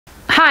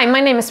Hi,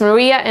 my name is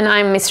Maria and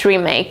I'm Miss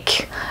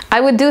Remake.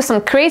 I would do some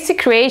crazy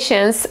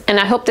creations and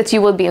I hope that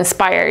you will be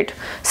inspired.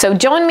 So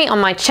join me on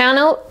my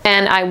channel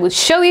and I will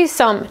show you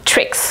some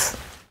tricks.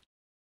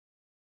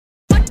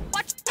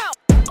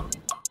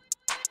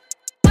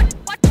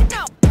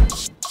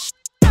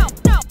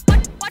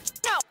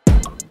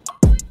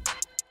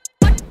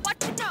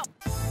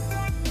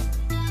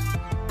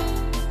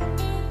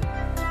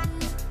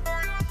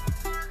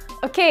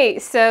 Okay,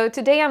 so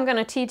today I'm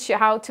gonna teach you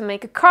how to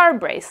make a car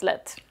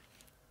bracelet.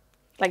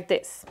 Like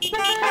this.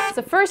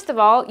 So first of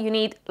all, you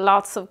need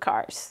lots of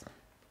cars.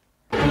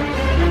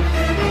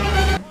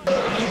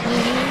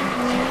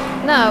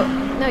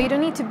 No, you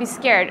don't need to be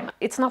scared.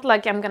 It's not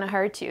like I'm gonna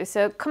hurt you.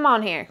 So come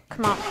on here,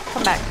 come on,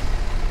 come back.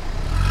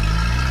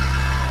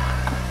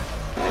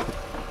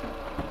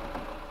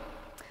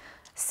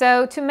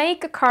 So to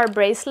make a car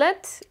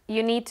bracelet,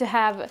 you need to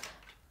have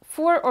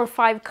 4 or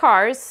 5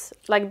 cars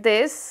like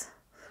this.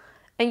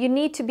 And you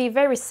need to be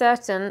very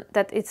certain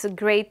that it's a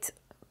great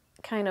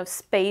kind of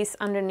space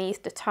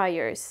underneath the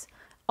tires.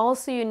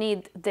 Also you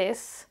need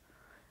this,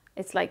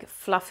 it's like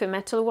fluffy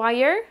metal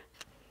wire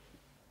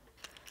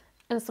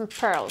and some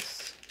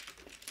pearls.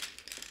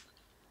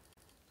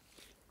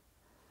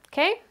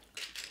 Okay,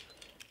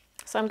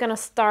 so I'm gonna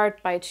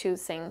start by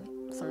choosing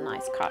some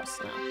nice cars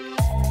now.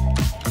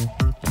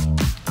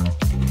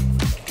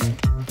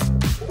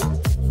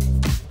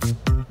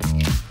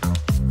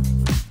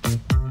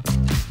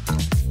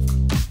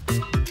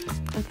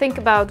 Think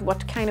about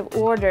what kind of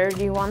order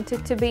do you want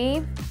it to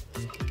be.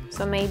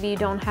 So maybe you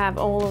don't have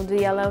all of the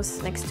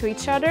yellows next to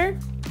each other.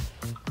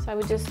 So I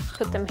would just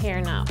put them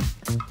here now.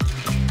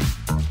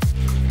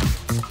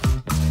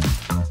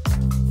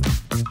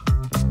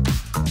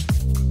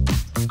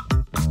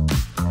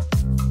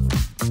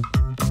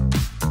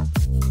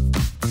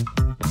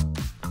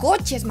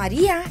 Coches,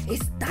 María,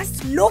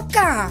 estás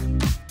loca.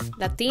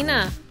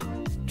 Latina,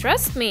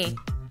 trust me.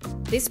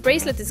 This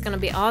bracelet is gonna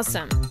be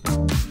awesome.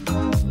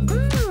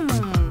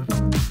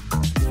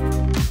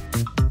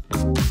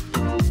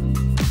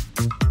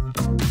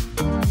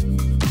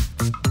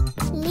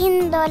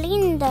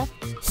 Lindo.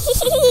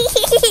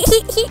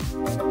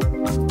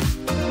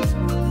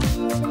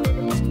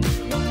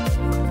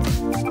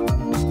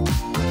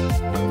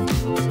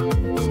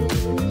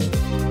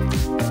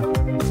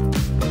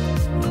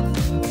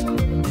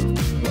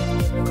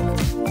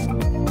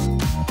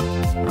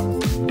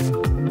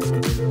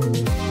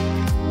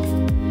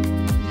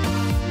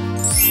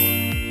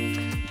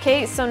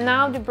 Okay, so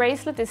now the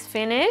bracelet is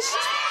finished.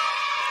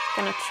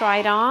 Gonna try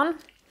it on.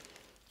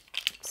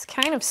 It's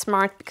kind of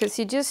smart because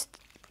you just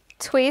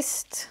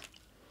twist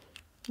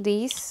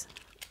these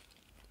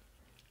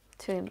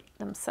to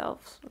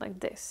themselves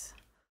like this.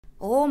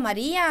 Oh,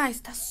 María,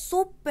 está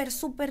súper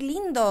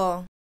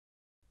lindo.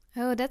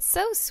 Oh, that's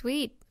so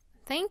sweet.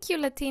 Thank you,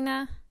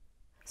 Latina.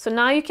 So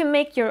now you can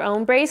make your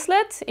own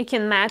bracelet. You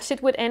can match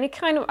it with any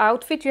kind of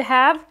outfit you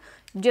have.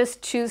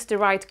 Just choose the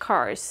right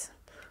cars.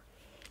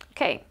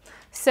 Okay,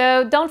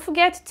 so don't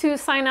forget to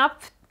sign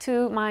up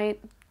to my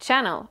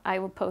channel. I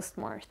will post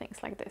more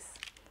things like this.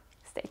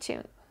 Stay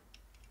tuned.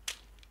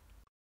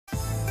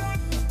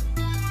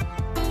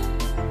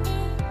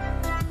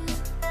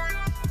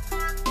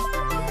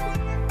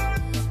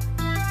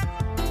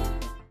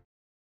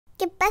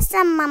 ¿Qué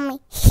pasa, mami?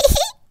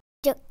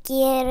 Yo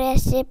quiero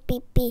hacer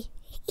pipí.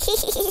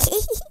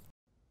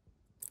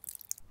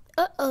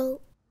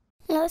 Oh.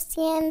 Lo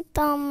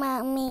siento,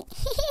 mami.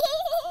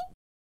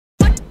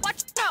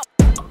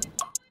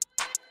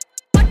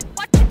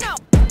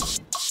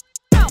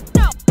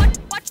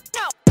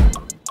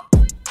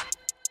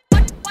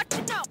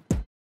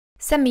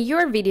 Send me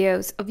your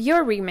videos of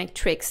your remake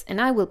tricks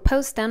and I will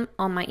post them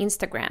on my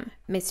Instagram,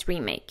 Miss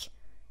Remake.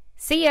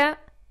 See ya!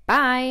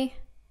 Bye!